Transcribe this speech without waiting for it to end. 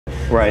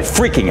right,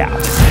 freaking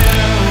out.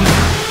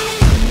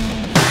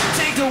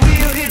 Take the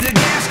wheel, hit the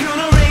gas,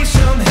 gonna raise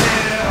some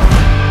hell.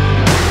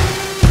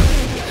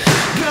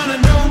 Gonna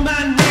know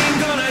my name,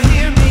 gonna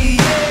hear me,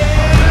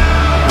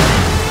 yeah.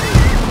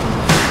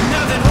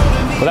 Nothing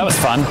holding me. Well, that was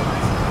fun.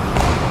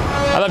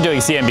 I love doing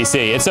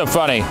CNBC. It's so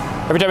funny.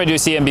 Every time I do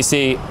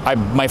CNBC,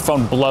 my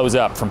phone blows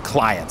up from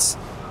clients,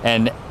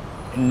 and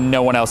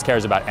no one else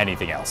cares about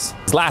anything else.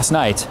 Last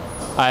night,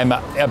 I'm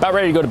about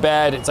ready to go to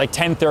bed. It's like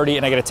 10:30,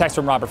 and I get a text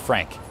from Robert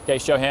Frank. Okay,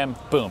 show him,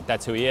 boom,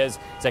 that's who he is.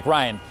 It's like,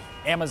 Ryan,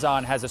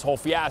 Amazon has this whole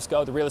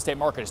fiasco. The real estate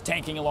market is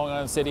tanking along in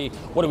the city.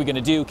 What are we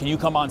gonna do? Can you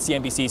come on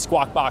CNBC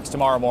Squawk Box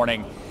tomorrow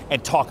morning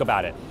and talk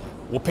about it?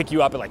 We'll pick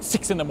you up at like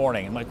 6 in the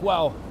morning. I'm like,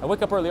 well, I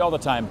wake up early all the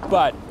time,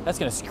 but that's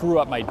gonna screw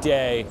up my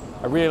day.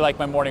 I really like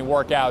my morning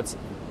workouts.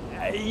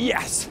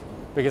 Yes,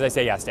 because I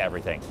say yes to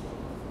everything.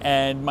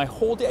 And my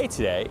whole day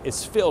today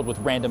is filled with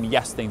random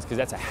yes things because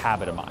that's a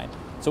habit of mine.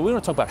 So we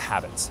want to talk about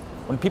habits.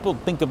 When people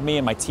think of me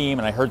and my team,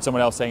 and I heard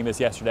someone else saying this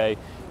yesterday,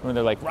 when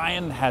they're like,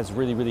 Ryan has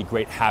really, really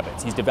great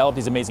habits. He's developed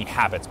these amazing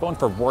habits, going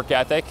for work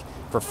ethic,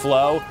 for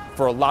flow,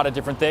 for a lot of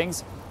different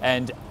things.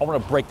 And I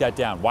want to break that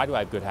down. Why do I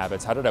have good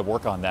habits? How did I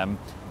work on them?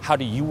 How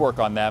do you work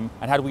on them?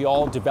 And how do we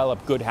all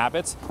develop good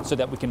habits so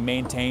that we can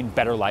maintain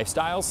better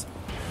lifestyles?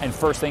 And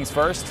first things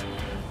first,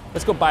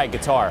 let's go buy a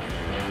guitar.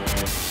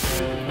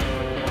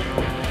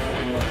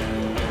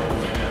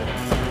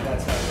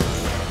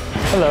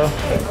 Hello.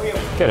 Hey, how are you?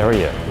 Good, how are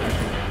you?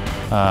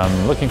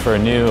 Looking for a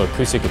new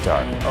acoustic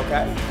guitar.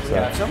 Okay. You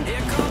have some?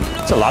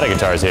 There's a lot of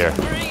guitars here.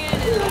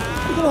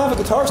 You don't have a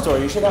guitar store.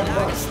 You should have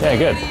one. Yeah,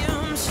 good.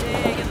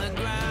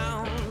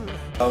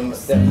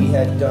 That we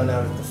had done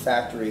out at the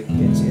factory.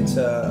 It's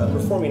a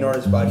performing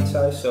artist body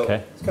size, so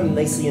Okay. it's kind of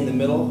nicely in the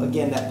middle.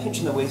 Again, that pinch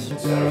in the waist. Oh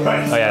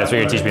yeah, that's what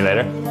you're gonna teach me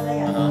later?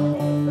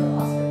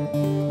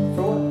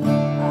 For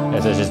what?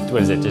 Yeah, so it's just,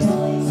 what is it, just?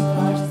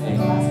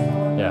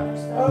 Yeah.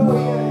 Oh,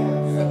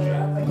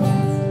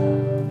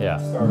 yeah. Yeah.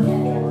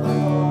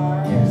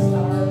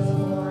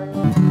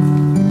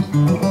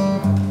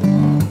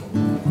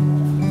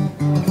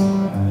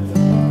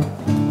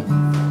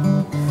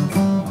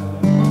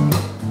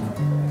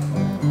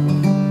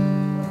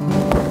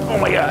 Oh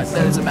my God,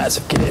 that is a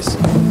massive case.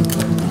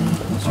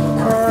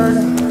 Card.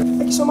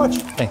 Thank you so much.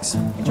 Thanks.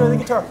 Enjoy the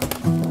guitar.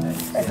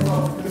 Hey,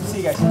 good to see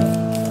you guys.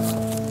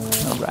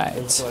 All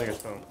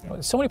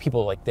right. So many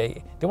people, like,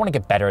 they want to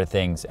get better at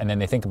things, and then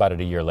they think about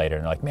it a year later,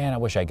 and they're like, man, I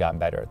wish I'd gotten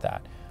better at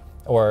that.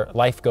 Or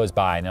life goes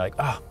by, and they're like,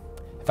 oh,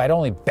 if I'd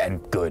only been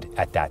good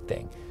at that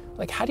thing.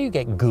 Like, how do you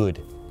get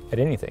good at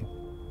anything?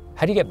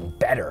 How do you get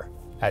better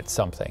at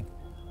something?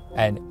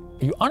 And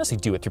you honestly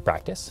do it through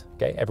practice,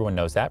 okay? Everyone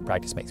knows that.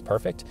 Practice makes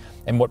perfect.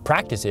 And what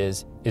practice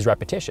is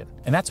repetition.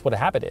 And that's what a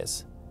habit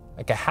is.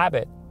 Like, a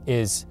habit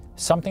is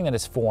something that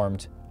is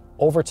formed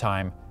over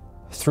time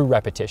through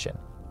repetition.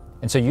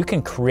 And so you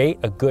can create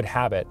a good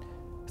habit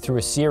through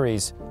a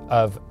series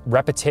of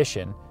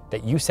repetition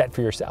that you set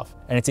for yourself.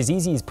 And it's as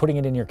easy as putting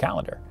it in your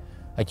calendar.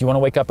 Like, you wanna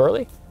wake up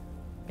early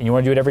and you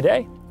wanna do it every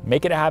day?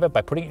 Make it a habit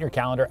by putting it in your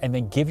calendar, and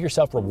then give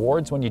yourself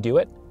rewards when you do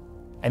it,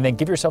 and then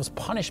give yourselves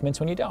punishments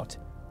when you don't.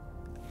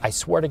 I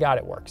swear to God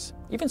it works.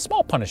 Even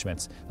small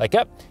punishments, like,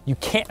 yep, you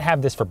can't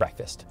have this for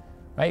breakfast,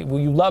 right? Well,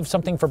 you love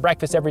something for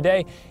breakfast every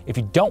day. If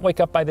you don't wake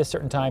up by this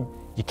certain time,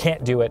 you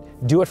can't do it.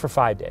 Do it for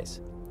 5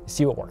 days.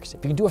 See what works.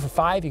 If you can do it for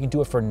 5, you can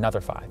do it for another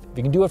 5. If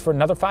you can do it for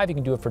another 5, you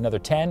can do it for another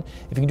 10.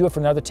 If you can do it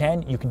for another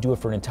 10, you can do it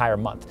for an entire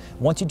month.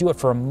 Once you do it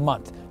for a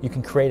month, you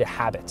can create a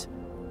habit.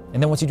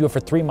 And then once you do it for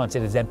 3 months,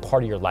 it is then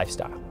part of your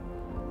lifestyle.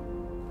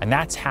 And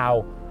that's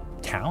how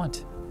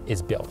talent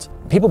is built.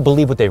 People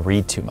believe what they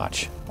read too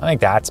much. I think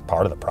that's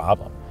part of the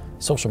problem.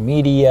 Social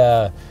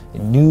media,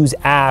 news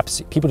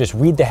apps, people just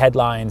read the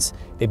headlines.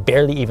 They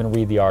barely even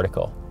read the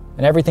article.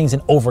 And everything's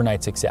an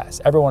overnight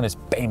success. Everyone is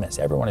famous,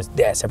 everyone is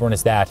this, everyone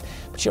is that.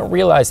 But you don't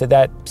realize that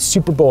that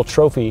Super Bowl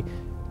trophy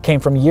came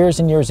from years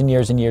and years and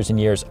years and years and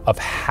years of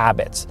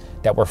habits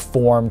that were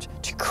formed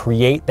to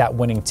create that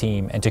winning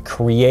team and to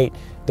create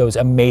those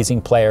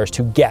amazing players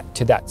to get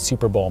to that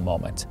Super Bowl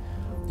moment.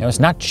 You know, it's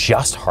not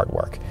just hard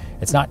work.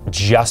 It's not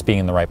just being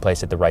in the right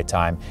place at the right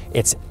time.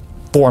 It's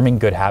forming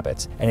good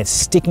habits, and it's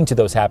sticking to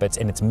those habits,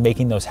 and it's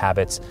making those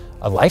habits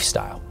a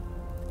lifestyle.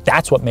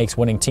 That's what makes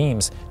winning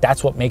teams.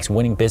 That's what makes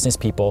winning business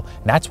people.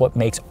 And that's what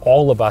makes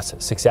all of us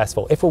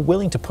successful if we're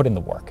willing to put in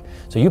the work.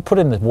 So you put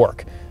in the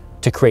work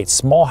to create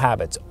small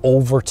habits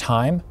over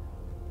time,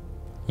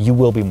 you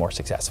will be more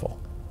successful.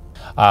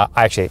 I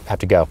actually have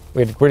to go.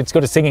 Let's go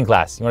to singing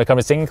class. You want to come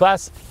to singing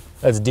class?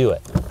 Let's do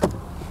it.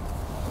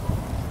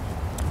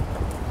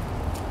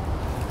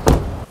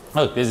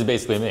 Oh, this is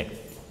basically me.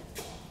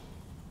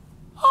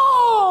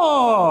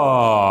 Oh!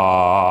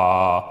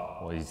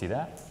 Well, you see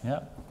that?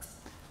 Yeah.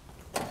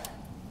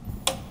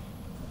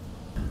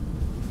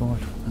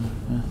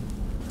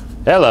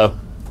 Hello.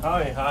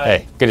 Hi.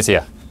 Hey, good to see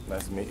you.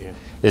 Nice to meet you.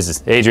 This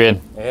is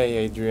Adrian. Hey,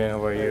 Adrian,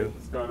 how are you?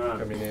 What's going on?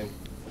 Coming in.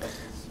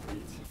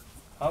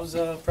 How's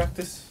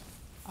practice?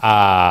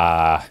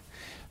 I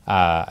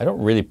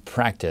don't really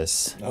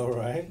practice. All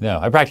right. No,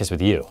 I practice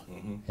with you.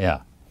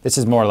 Yeah. This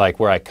is more like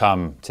where I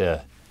come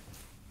to,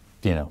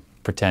 you know,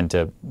 pretend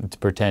to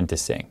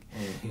sing.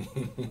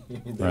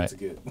 That's right.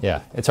 good.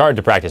 Yeah, it's hard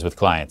to practice with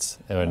clients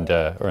and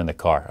or in the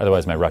car.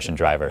 Otherwise, my Russian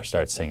driver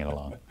starts singing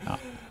along. Oh.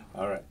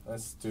 All right,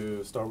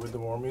 start with the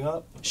warming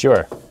up.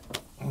 Sure.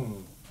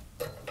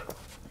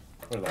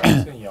 Relax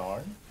and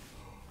yarn.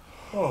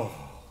 Oh.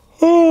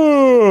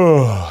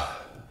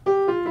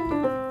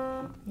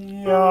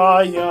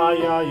 Yeah, yeah,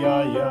 yeah,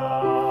 yeah,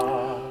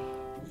 yeah.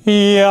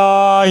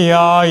 Yeah,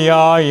 yeah,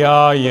 yeah,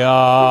 yeah,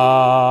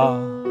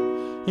 yeah.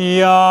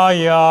 Yeah,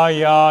 yeah,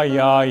 yeah,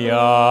 yeah,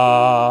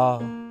 yeah.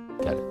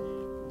 Got it.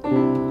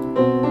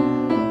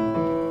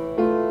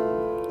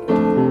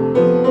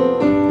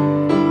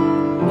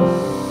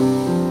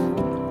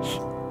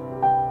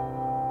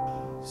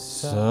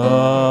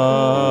 Somewhere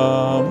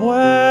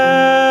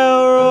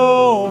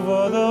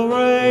over the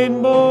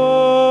rainbow,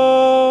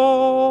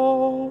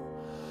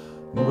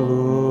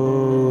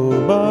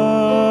 bluebirds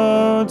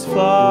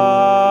fly.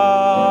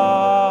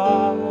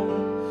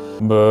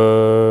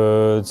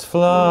 Birds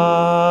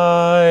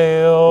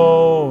fly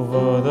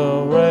over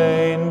the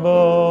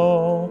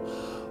rainbow.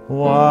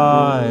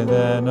 Why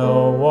then,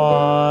 oh,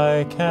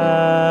 why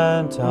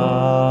can't I?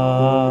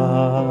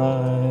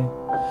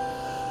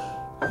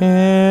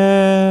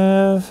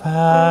 If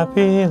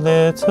happy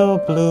little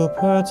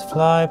bluebirds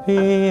fly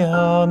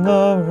beyond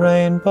the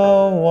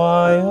rainbow,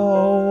 why,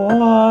 oh,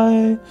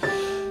 why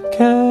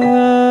can't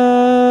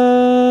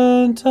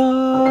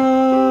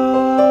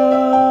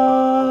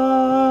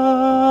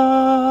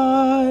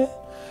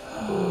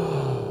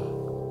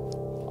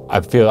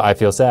I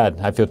feel sad.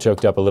 I feel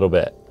choked up a little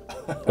bit.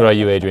 What about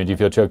you, Adrian? Do you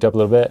feel choked up a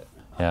little bit?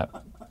 Yeah.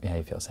 Yeah,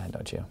 you feel sad,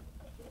 don't you?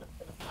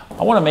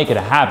 I want to make it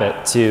a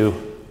habit to,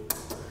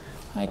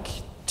 like,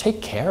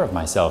 take care of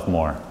myself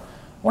more. I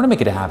want to make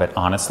it a habit,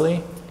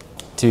 honestly,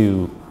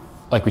 to,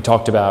 like we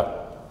talked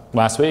about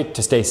last week,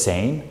 to stay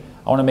sane.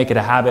 I want to make it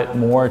a habit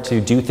more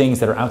to do things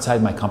that are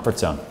outside my comfort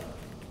zone,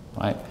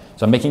 right?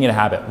 So I'm making it a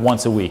habit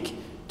once a week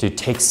to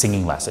take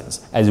singing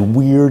lessons. As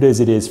weird as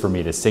it is for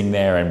me to sing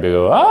there and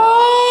go,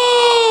 ah!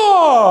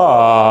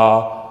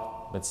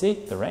 But see,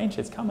 the range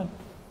is coming.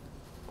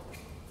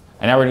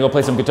 And now we're gonna go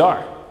play some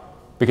guitar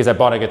because I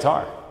bought a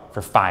guitar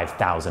for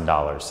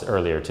 $5,000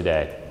 earlier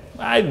today.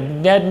 I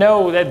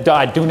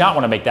do not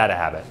want to make that a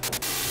habit.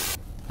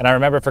 And I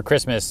remember for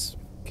Christmas,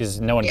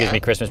 because no one gives me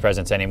Christmas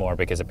presents anymore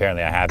because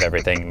apparently I have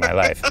everything in my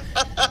life.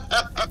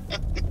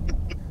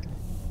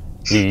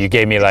 You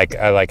gave me like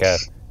a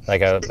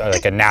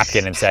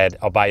napkin and said,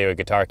 I'll buy you a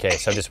guitar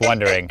case. So I'm just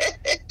wondering,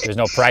 there's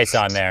no price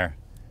on there.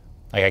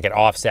 Like I could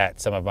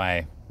offset some of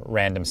my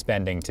random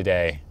spending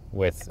today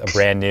with a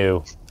brand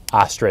new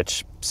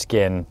ostrich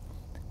skin.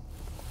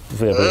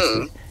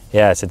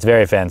 Yes, it's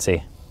very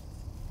fancy.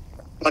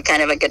 What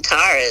kind of a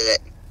guitar is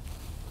it?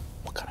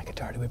 What kind of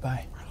guitar do we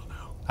buy?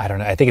 I don't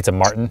know. I think it's a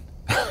Martin.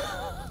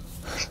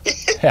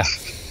 Yeah,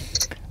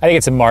 I think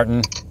it's a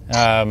Martin.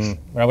 I'm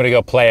going to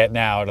go play it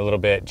now in a little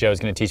bit. Joe's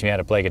going to teach me how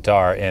to play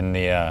guitar in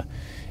the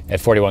at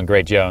 41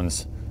 Great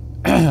Jones.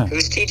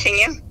 Who's teaching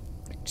you?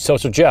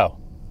 Social Joe.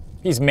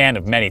 He's a man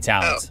of many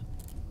talents.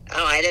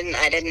 Oh, I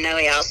didn't know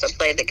he also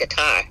played the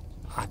guitar.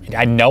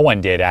 No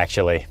one did,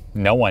 actually.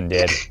 No one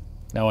did.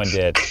 No one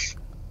did.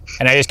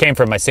 And I just came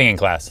from my singing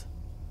class.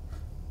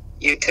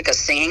 You took a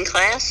singing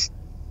class?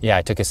 Yeah,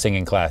 I took a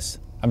singing class.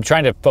 I'm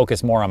trying to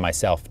focus more on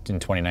myself in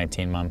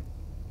 2019, Mom.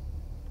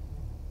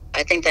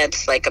 I think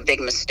that's like a big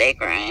mistake,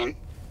 Ryan.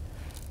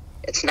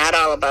 It's not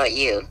all about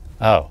you.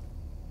 Oh,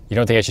 you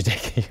don't think I should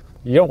take,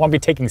 you don't want me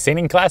taking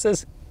singing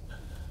classes?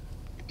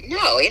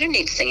 No, you don't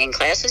need singing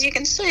classes. You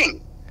can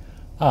sing.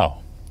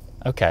 Oh,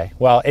 okay.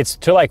 Well, it's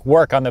to like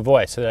work on the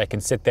voice so that I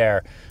can sit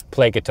there,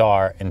 play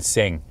guitar, and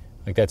sing.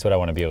 Like that's what I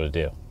want to be able to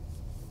do.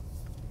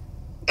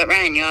 But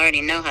Ryan, you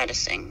already know how to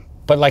sing.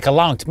 But like a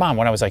long time, Mom,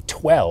 when I was like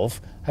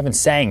 12, I haven't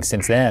sang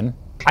since then.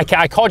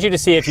 I called you to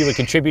see if you would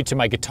contribute to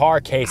my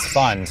guitar case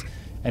fund,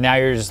 and now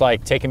you're just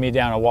like taking me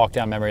down a walk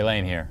down memory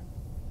lane here.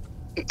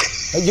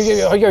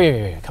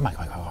 Come on.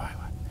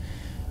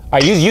 All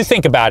right, you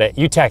think about it.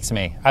 You text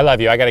me. I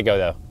love you. I gotta go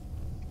though.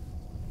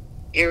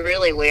 You're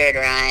really weird,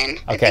 Ryan.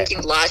 Okay. I think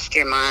you've lost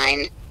your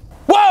mind.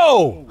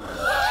 Whoa!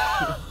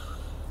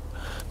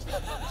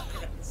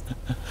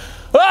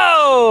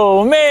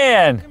 Whoa,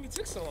 man! It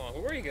took so long.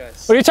 Where were you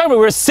guys? What are you talking about?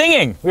 We were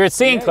singing. We were at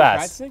singing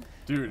class.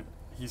 Dude,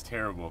 he's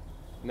terrible.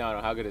 No,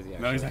 how good is he?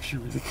 Actually? No, he's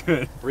actually really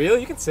good.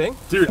 Really? You can sing?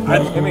 Dude,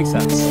 It makes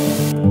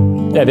sense.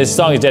 Yeah, this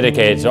song is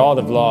dedicated to all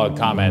the vlog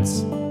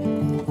comments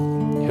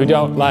who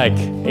don't like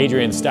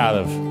Adrian's style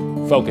of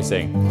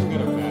focusing.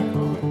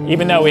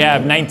 Even though we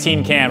have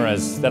 19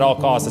 cameras that all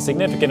cost a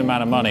significant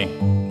amount of money.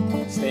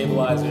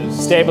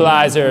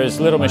 Stabilizers,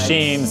 little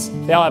machines,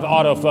 they all have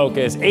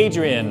autofocus.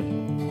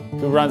 Adrian,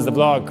 who runs the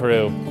vlog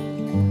crew,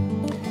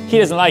 he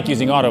doesn't like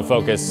using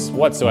autofocus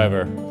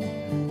whatsoever.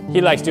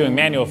 He likes doing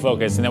manual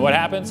focus, and then what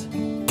happens?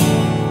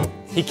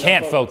 He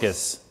can't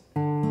focus.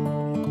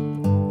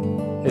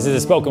 This is a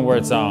spoken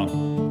word song.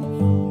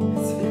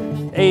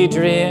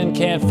 Adrian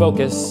can't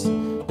focus.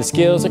 The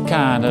skills are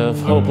kind of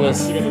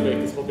hopeless. You guys are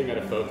making this whole thing out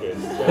of focus.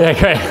 Yeah,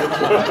 great.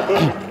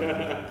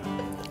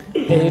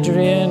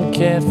 Adrian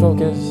can't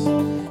focus.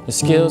 His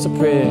skills are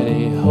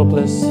pretty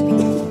hopeless.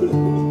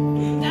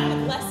 Now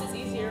with less is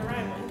easier to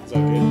rhyme with. Is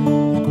that good?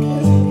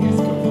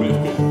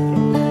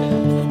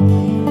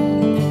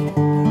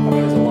 How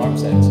about his alarm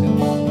setting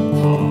skills?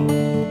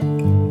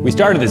 We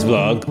started this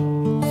vlog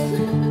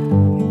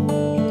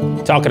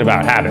talking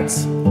about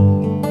habits.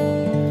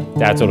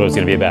 That's what it was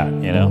going to be about,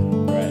 you know?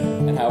 Right.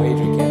 And how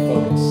Adrian can't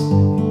focus.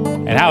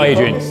 And how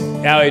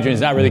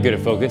Adrian's not really good at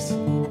focus,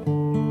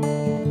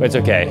 but it's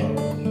okay.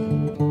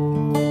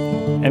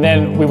 And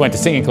then we went to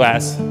singing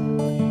class,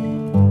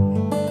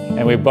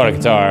 and we bought a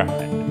guitar,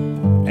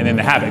 and then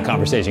the habit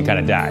conversation kind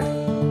of died.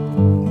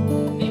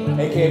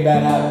 AKA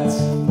bad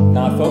habits.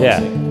 Not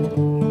focusing.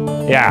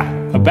 Yeah,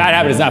 a bad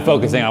habit is not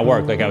focusing on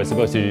work like I was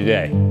supposed to do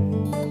today.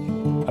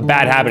 A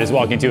bad habit is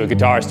walking to a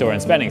guitar store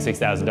and spending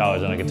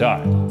 $6,000 on a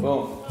guitar.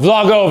 Boom.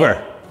 Vlog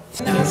over.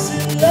 Waiting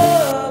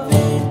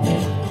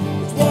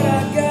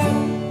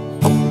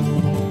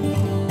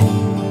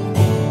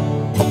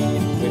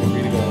for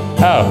you to go.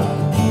 Oh,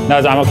 no,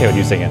 I'm okay with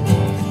you singing.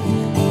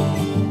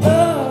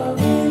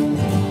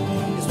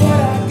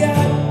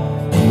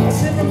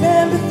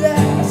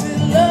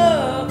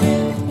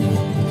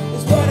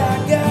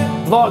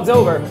 Vlog's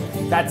over.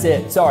 That's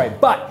it. Sorry,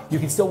 but you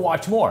can still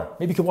watch more.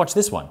 Maybe you can watch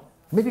this one.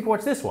 Maybe you can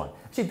watch this one.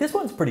 Actually, this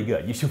one's pretty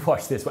good. You should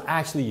watch this one.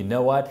 Actually, you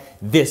know what?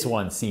 This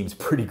one seems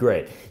pretty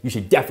great. You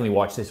should definitely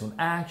watch this one.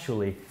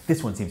 Actually,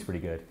 this one seems pretty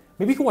good.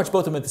 Maybe you can watch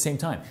both of them at the same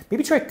time.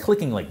 Maybe try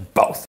clicking like both.